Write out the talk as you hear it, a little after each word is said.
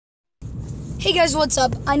Hey guys, what's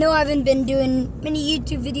up? I know I haven't been doing many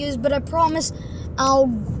YouTube videos, but I promise I'll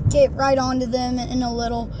get right onto them in a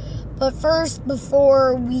little. But first,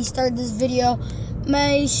 before we start this video,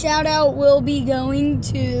 my shout out will be going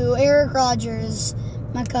to Eric Rogers,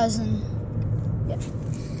 my cousin. Yeah.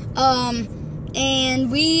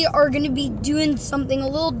 And we are going to be doing something a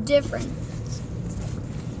little different.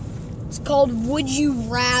 It's called Would You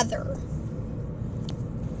Rather.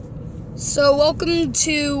 So welcome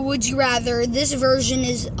to Would You Rather. This version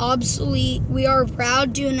is obsolete. We are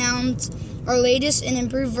proud to announce our latest and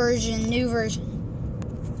improved version, new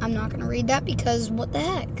version. I'm not going to read that because what the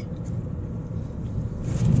heck?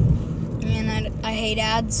 And I hate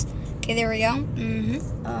ads. Okay, there we go.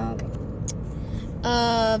 Okay.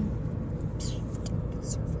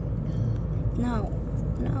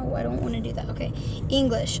 No, I don't want to do that. Okay.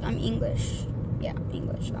 English. I'm English. Yeah,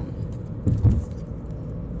 English.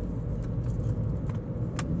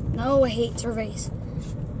 No, I hate surveys.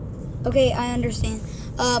 Okay, I understand.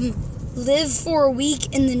 Live for a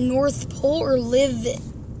week in the North Pole or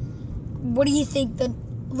what do you think?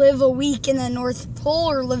 Live a week in the North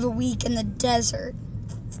Pole or live a week in the desert?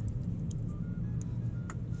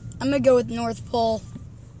 I'm gonna go with North Pole.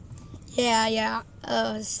 Yeah.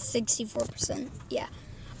 64%. Yeah.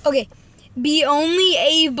 Okay. Be only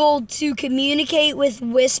able to communicate with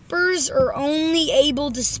whispers or only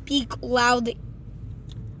able to speak loudly?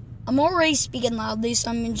 I'm already speaking loudly,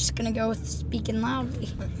 so I'm just going to go with speaking loudly.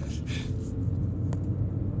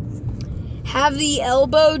 Have the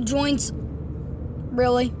elbow joints...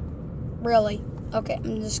 Really? Okay,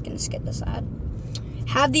 I'm just going to skip this ad.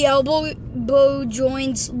 Have the elbow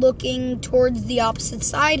joints looking towards the opposite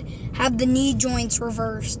side. Have the knee joints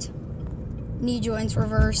reversed.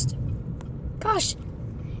 Gosh,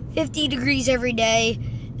 50 degrees every day,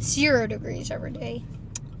 0 degrees every day.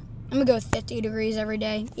 I'm going to go with 50 degrees every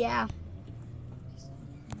day. Yeah.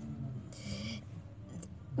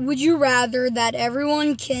 Would you rather that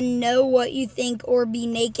everyone can know what you think or be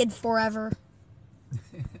naked forever?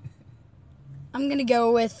 I'm going to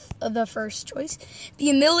go with the first choice. Be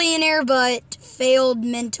a millionaire but failed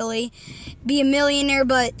mentally. Be a millionaire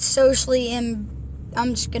but socially I'm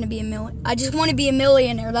just going to be a millionaire. I just want to be a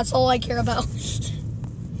millionaire. That's all I care about.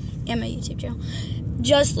 And my YouTube channel.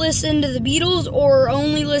 Just listen to the Beatles or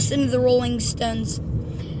only listen to the Rolling Stones?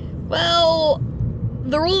 Well,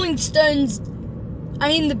 the Rolling Stones, the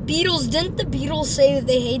Beatles, didn't the Beatles say that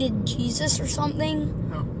they hated Jesus or something?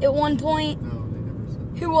 No. At one point? No, they never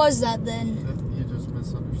said that. Who was that then? You just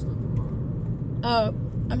misunderstood the part. Oh,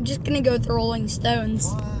 I'm just going to go with the Rolling Stones.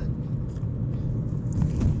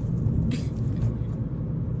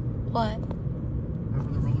 What? What?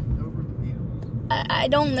 Over the Beatles. I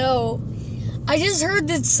don't know. I just heard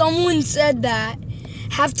that someone said that.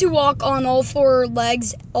 Have to walk on all four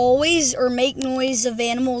legs always or make noise of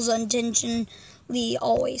animals unintentionally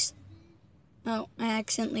always. Oh, I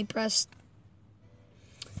accidentally pressed.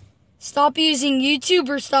 Stop using YouTube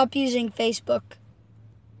or stop using Facebook?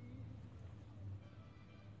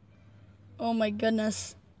 Oh my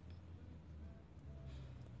goodness.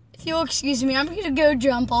 If you'll excuse me, I'm going to go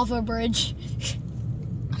jump off a bridge.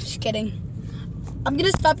 I'm just kidding. I'm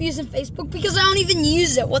going to stop using Facebook because I don't even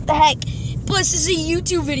use it. What the heck? Plus, this is a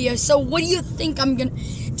YouTube video, so what do you think I'm going to...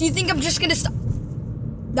 Do you think I'm just going to stop?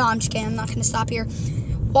 No, I'm just kidding. I'm not going to stop here.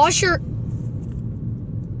 Wash your...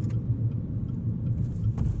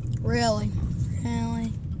 Really?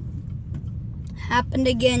 Happened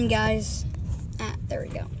again, guys. There we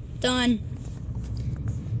go. Done.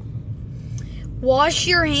 Wash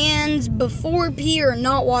your hands before pee or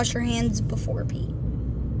not wash your hands before pee?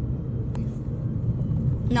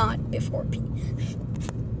 Not before pee.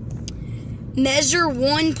 Measure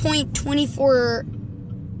 1.24.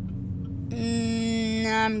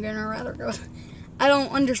 I'm gonna rather go. I don't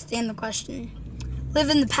understand the question. Live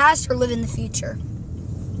in the past or live in the future?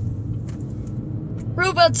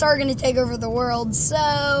 Robots are gonna take over the world,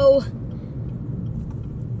 so.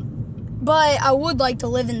 But I would like to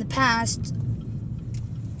live in the past.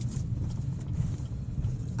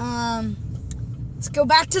 Let's go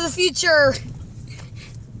back to the future.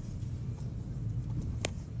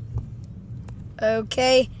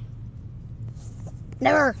 Okay.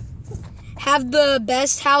 Never. Have the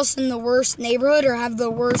best house in the worst neighborhood or have the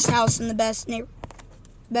worst house in the best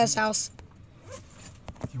house?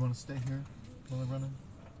 Do you want to stay here while I run in?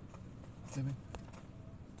 Maybe?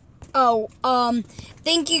 Oh,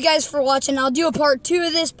 thank you guys for watching. I'll do a part 2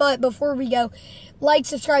 of this, but before we go, like,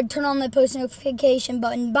 subscribe, turn on the post notification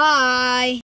button. Bye.